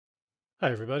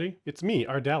Hi, everybody. It's me,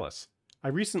 Ardalis. I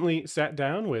recently sat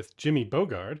down with Jimmy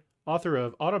Bogard, author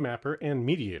of AutoMapper and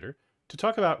Mediator, to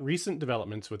talk about recent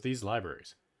developments with these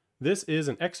libraries. This is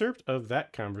an excerpt of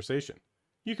that conversation.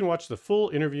 You can watch the full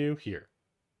interview here.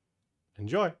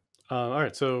 Enjoy. All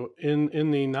right. So,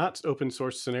 in the not open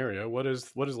source scenario, what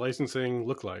does licensing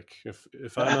look like?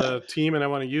 If I'm a team and I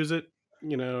want to use it,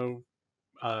 you know,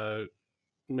 uh,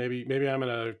 maybe I'm in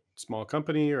a small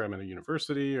company, or I'm in a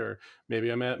university, or maybe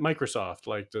I'm at Microsoft.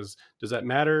 Like, does that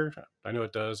matter? I know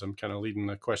it does. I'm kind of leading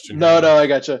the question here. No, Like, no, I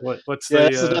gotcha. what's Yeah,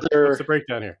 that's what's another. the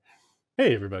breakdown here?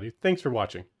 Hey, everybody. Thanks for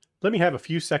watching. Let me have a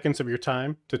few seconds of your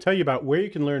time to tell you about where you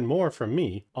can learn more from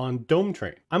me on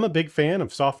DomeTrain. I'm a big fan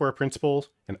of software principles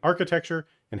and architecture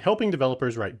and helping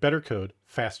developers write better code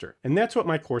faster. And that's what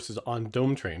my courses on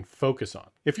DomeTrain focus on.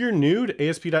 If you're new to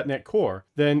ASP.NET Core,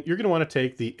 then you're going to want to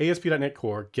take the ASP.NET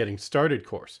Core Getting Started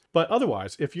course. But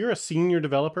otherwise, if you're a senior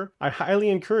developer, I highly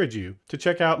encourage you to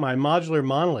check out my Modular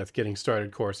Monolith Getting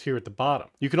Started course here at the bottom.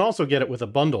 You can also get it with a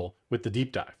bundle with the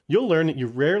deep dive. You'll learn that you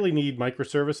rarely need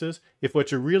microservices if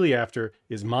what you're really after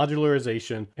is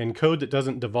modularization and code that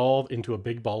doesn't devolve into a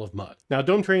big ball of mud. Now,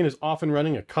 DomeTrain is often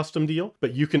running a custom deal,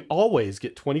 but you can always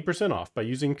get 20% off by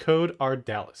using code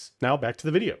Ardalis. Now back to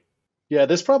the video. Yeah,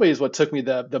 this probably is what took me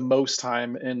the most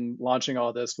time in launching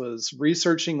all this was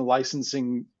researching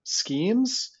licensing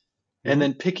schemes and Mm-hmm.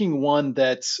 then picking one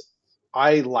that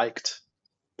I liked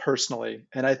personally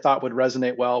and I thought would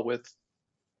resonate well with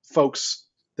folks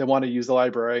that want to use the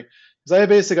library. Because I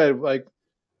basically like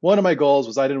one of my goals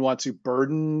was I didn't want to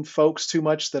burden folks too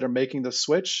much that are making the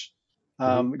switch.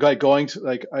 Mm-hmm. Like going to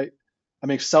like I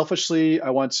mean selfishly I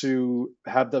want to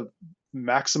have the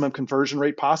maximum conversion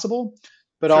rate possible,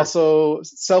 but Sure. also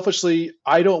selfishly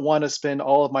I don't want to spend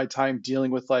all of my time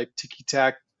dealing with like ticky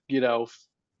tack,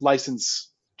 license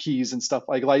keys and stuff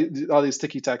like all these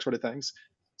ticky tack sort of things.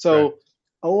 Right. So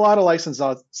a lot of licenses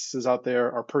out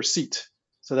there are per seat.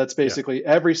 So that's Yeah. basically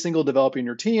every single developer in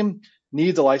your team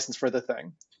needs a license for the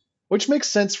thing, which makes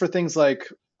sense for things like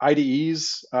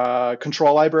IDEs,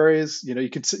 control libraries. You know, you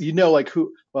can like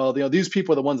who. Well, these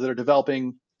people are the ones that are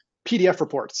developing PDF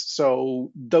reports.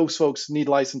 So those folks need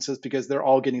licenses because they're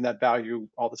all getting that value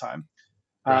all the time.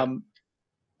 Right. Um,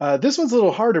 this one's a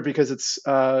little harder because it's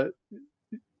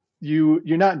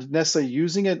you're not necessarily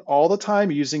using it all the time.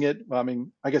 You're using it. Well, I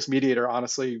mean, I guess Mediator.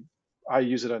 Honestly, I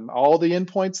use it on all the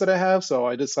endpoints that I have, so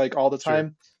I just like all the Sure.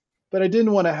 time. But I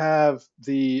didn't want to have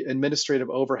the administrative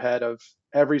overhead of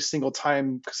every single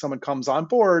time someone comes on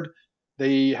board,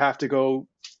 they have to go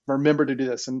remember to do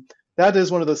this. And that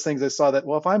is one of those things I saw that,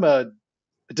 well, if I'm a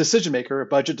decision maker, a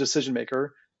budget decision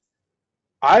maker,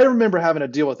 I remember having to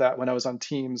deal with that when I was on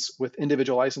teams with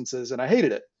individual licenses and I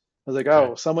hated it. I was like, Right.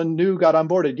 oh, someone new got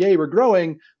onboarded. Yay, we're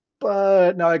growing.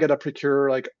 But now I got to procure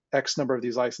like X number of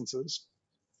these licenses.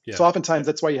 Yeah. So oftentimes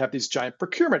that's why you have these giant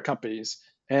procurement companies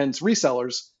and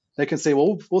resellers that can say,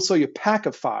 well, we'll sell you a pack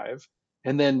of 5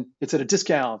 and then it's at a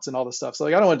discount and all this stuff. So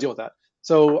like, I don't want to deal with that.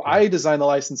 So Yeah. I designed the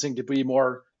licensing to be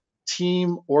more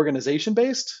team organization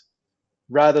based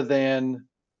rather than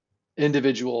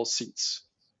individual seats.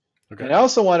 Okay. And I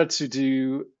also wanted to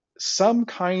do some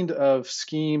kind of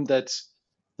scheme that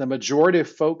the majority of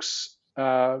folks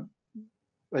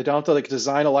they don't have to like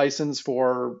design a license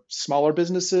for smaller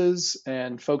businesses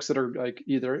and folks that are like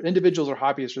either individuals or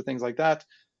hobbyists or things like that.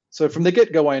 So from the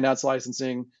get-go, I announced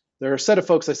licensing. There are a set of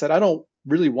folks I said, I don't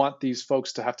really want these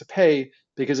folks to have to pay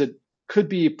because it could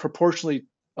be proportionally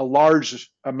a large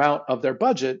amount of their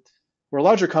budget. Where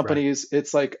larger Right. companies,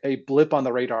 it's like a blip on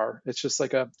the radar. It's just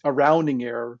like a rounding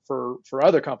error for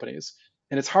other companies.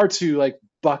 And it's hard to like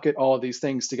bucket all of these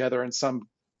things together in some,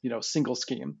 single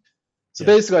scheme. So Yeah.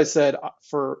 basically, I said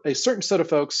for a certain set of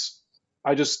folks,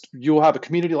 you'll have a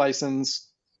community license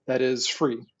that is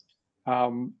free.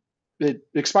 Um, it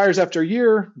expires after a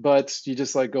year, but you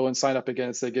just like go and sign up again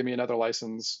and say, give me another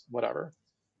license, whatever.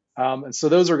 And so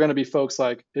those are going to be folks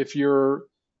like if you're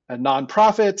a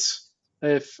nonprofit,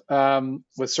 if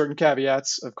with certain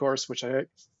caveats, of course, which I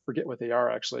forget what they are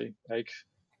actually. Like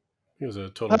It was a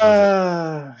total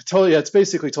budget. totally, yeah, it's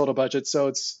basically total budget. So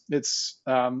it's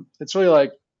really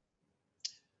like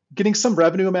getting some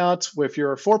revenue amount. If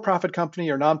you're a for-profit company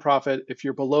or nonprofit, if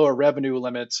you're below a revenue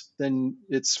limit, then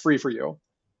it's free for you.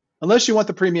 Unless you want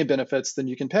the premium benefits, then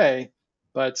you can pay,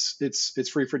 but it's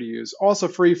free for to use. Also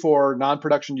free for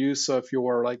non-production use. So if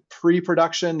you're like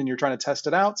pre-production and you're trying to test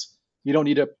it out, you don't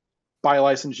need to buy a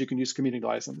license. You can use community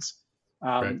license.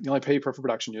 Right. You only pay for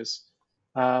production use.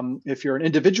 If you're an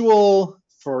individual,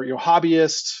 for your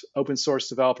hobbyist, open source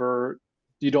developer,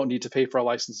 you don't need to pay for a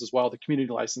license as well. The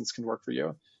community license can work for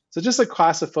you. So just a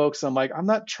class of folks, I'm like, I'm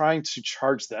not trying to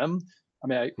charge them. I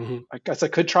mean, Hmm. I guess I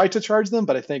could try to charge them,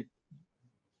 but I think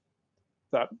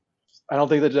that I don't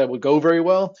think that that would go very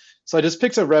well. So I just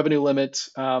picked a revenue limit.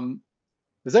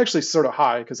 It's actually sort of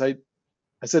high because I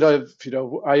said,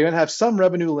 I even have some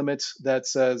revenue limit that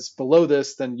says below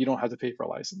this, then you don't have to pay for a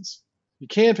license. You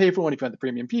can pay for one if you want the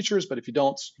premium features, but if you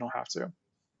don't have to.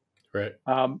 Right.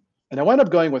 And I wound up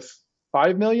going with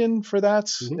 5 million for that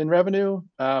Hmm. in revenue,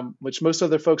 which most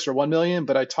other folks are 1 million.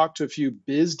 But I talked to a few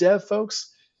biz dev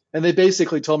folks, and they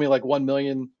basically told me like 1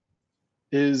 million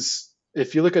is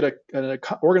if you look at an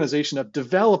organization of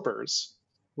developers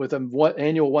with an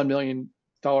annual $1 million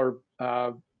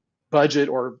budget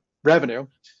or revenue,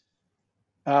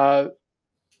 uh,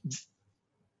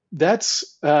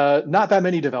 that's not that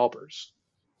many developers.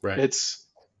 Right. It's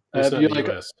At least not in you're the like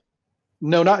U.S.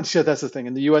 no, not yeah, that's the thing.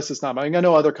 In the U.S., it's not. I mean, I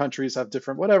know other countries have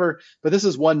different whatever, but this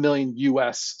is 1 million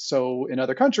U.S. So in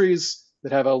other countries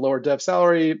that have a lower dev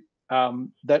salary,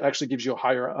 that actually gives you a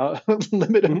higher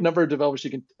limit of Hmm. number of developers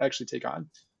you can actually take on.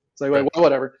 It's like, well, Right.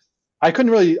 whatever. I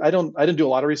didn't do a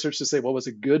lot of research to say what was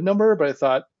a good number, but I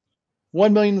thought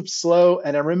 1 million slow.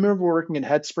 And I remember working in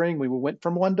Headspring, we went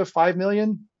from 1 to 5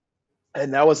 million,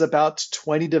 and that was about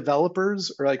 20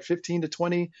 developers or like 15 to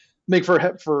 20. Make for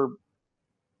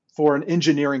an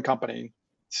engineering company,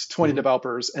 it's 20 Hmm.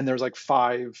 developers, and there's like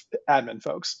 5 admin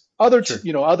folks.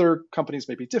 Sure. Other companies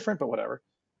may be different, but whatever.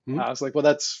 Hmm. I was like, well,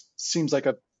 that seems like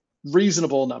a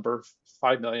reasonable number,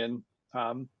 5 million.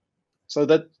 So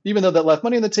that even though that left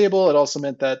money on the table, it also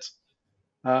meant that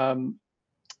um,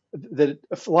 that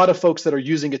a lot of folks that are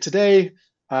using it today,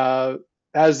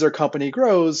 as their company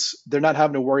grows, they're not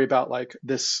having to worry about like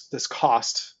this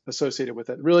cost associated with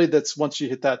it. Really, that's once you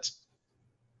hit that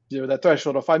that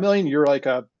threshold of 5 million, you're like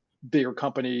a bigger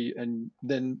company, and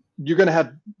then you're going to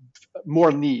have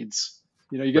more needs.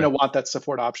 You're going to Right. want that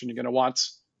support option. You're going to want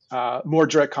more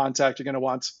direct contact. You're going to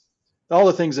want all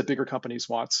the things that bigger companies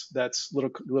want that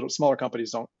little smaller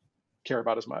companies don't care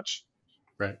about as much.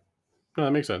 Right. No,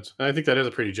 that makes sense. And I think that is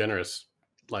a pretty generous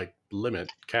like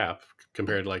limit cap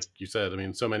compared to, like you said. I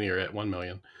mean, so many are at 1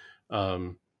 million.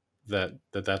 Um,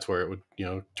 that's where it would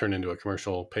turn into a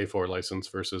commercial pay for license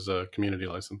versus a community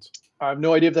license. I have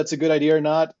no idea if that's a good idea or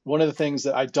not. One of the things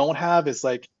that I don't have is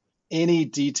like any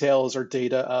details or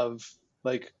data of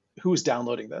like who's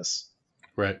downloading this.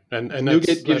 Right. And NuGet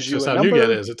that's gives just you a how NuGet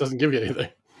number. is. It doesn't give you anything.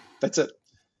 That's it.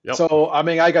 Yep. So, I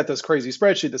mean, I got this crazy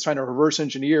spreadsheet that's trying to reverse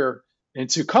engineer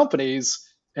into companies.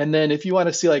 And then if you want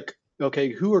to see like,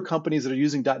 okay, who are companies that are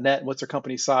using .NET and what's their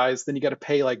company size, then you got to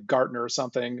pay like Gartner or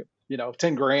something,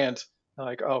 10 grand. I'm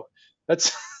like, oh,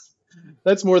 that's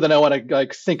that's more than I want to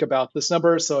like think about this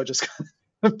number. So I just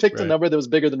picked a Right. number that was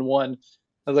bigger than 1.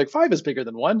 I was like, 5 is bigger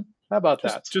than 1. How about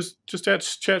that? Just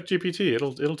ask Chat GPT.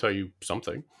 It'll tell you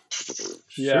something. Sure,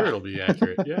 Yeah. it'll be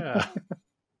accurate. Yeah.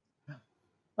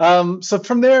 So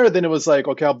from there, then it was like,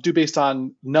 okay, I'll do based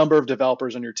on number of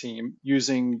developers on your team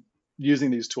using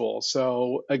these tools.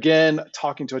 So again,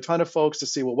 talking to a ton of folks to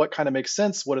see, well, what kind of makes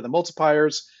sense? What are the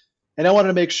multipliers? And I wanted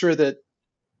to make sure that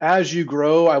as you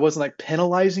grow, I wasn't like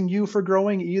penalizing you for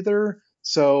growing either.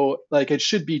 So like it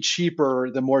should be cheaper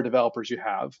the more developers you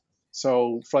have.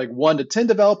 So for like 1 to 10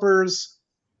 developers,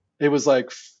 it was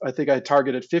like I think I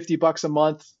targeted $50 a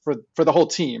month for the whole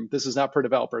team. This is not per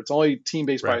developer. It's only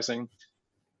team-based Right. pricing, Right.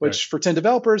 which for 10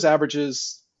 developers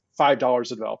averages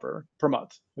 $5 a developer per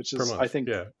month, which Per is, I month. think,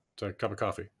 Yeah. It's a cup of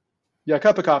coffee. yeah, a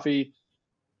cup of coffee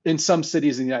in some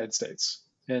cities in the United States.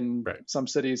 In Right. some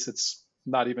cities, it's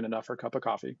not even enough for a cup of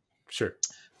coffee. Sure.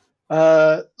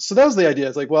 So that was the idea.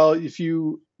 It's like, well, as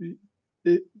you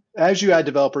add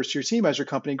developers to your team, as your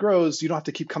company grows, you don't have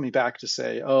to keep coming back to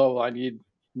say, oh, I need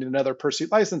another per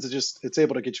seat license. It's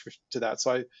able to get you to that.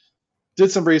 So I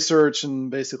did some research, and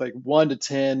basically like 1 to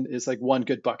 10 is like one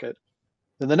good bucket.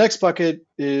 Then the next bucket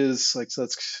is like, so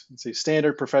let's say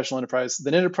standard, professional, enterprise.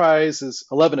 Then enterprise is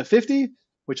 11 to 50,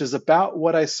 which is about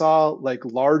what I saw like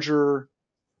larger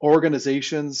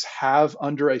organizations have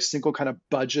under a single kind of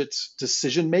budget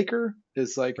decision maker,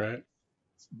 is like Right.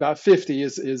 about 50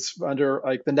 is under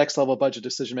like the next level budget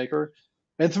decision maker.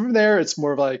 And from there, it's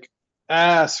more of like,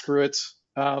 screw it.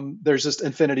 There's just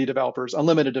infinity developers,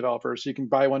 unlimited developers. You can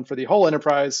buy one for the whole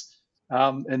enterprise.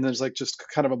 And there's like just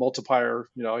kind of a multiplier,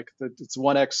 like it's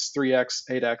 1x, 3x,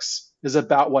 8x is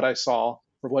about what I saw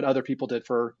for what other people did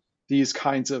for these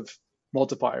kinds of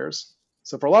multipliers.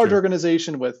 So for a large Sure.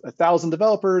 organization with 1,000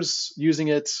 developers using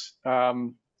it,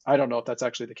 I don't know if that's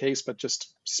actually the case, but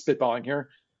just spitballing here,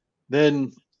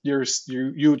 then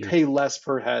you would pay less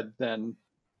per head than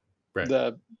Right.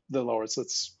 the lower. So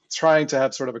it's trying to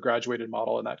have sort of a graduated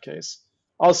model in that case.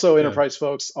 Also, Yeah. enterprise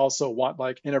folks also want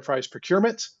like enterprise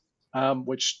procurement,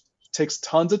 which takes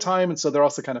tons of time, and so they're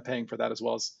also kind of paying for that as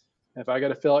well. As if I got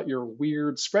to fill out your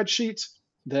weird spreadsheet,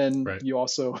 then Right. you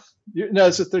also, no,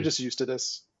 it's just, they're just used to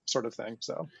this sort of thing.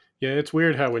 So Yeah, it's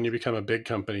weird how when you become a big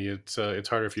company, it's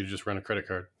harder for you to just run a credit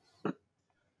card.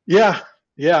 yeah,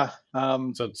 yeah.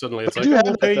 So suddenly But it's I like, do oh, have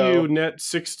we'll that pay you though. net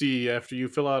 60 after you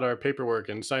fill out our paperwork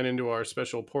and sign into our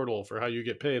special portal for how you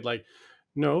get paid. Like,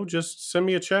 no, just send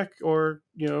me a check, or,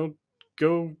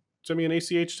 go send me an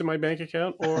ACH to my bank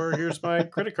account, or here's my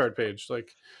credit card page. Like,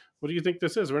 what do you think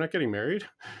this is? We're not getting married.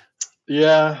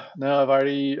 Yeah, no, I've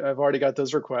already got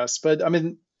those requests, but I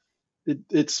mean,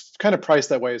 it's kind of priced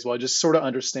that way as well. Just sort of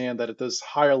understand that at those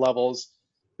higher levels,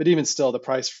 but even still, the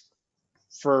price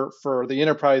for the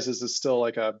enterprises is still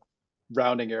like a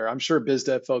rounding error. I'm sure biz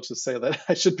dev folks would say that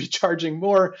I should be charging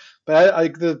more,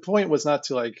 but the point was not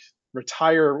to like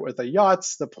retire with the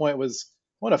yachts. The point was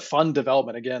I want a fun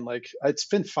development again. Like it's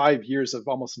been 5 years of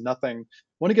almost nothing. I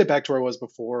want to get back to where I was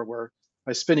before, where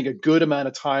I was spending a good amount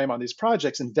of time on these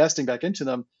projects, investing back into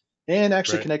them, and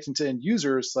actually Right. connecting to end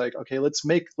users. Like, okay, let's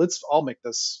all make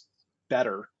this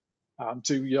better,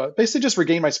 to basically just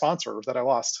regain my sponsor that I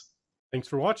lost. Thanks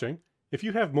for watching. If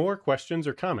you have more questions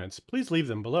or comments, please leave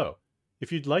them below.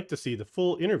 If you'd like to see the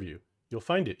full interview, you'll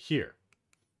find it here.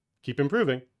 Keep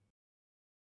improving.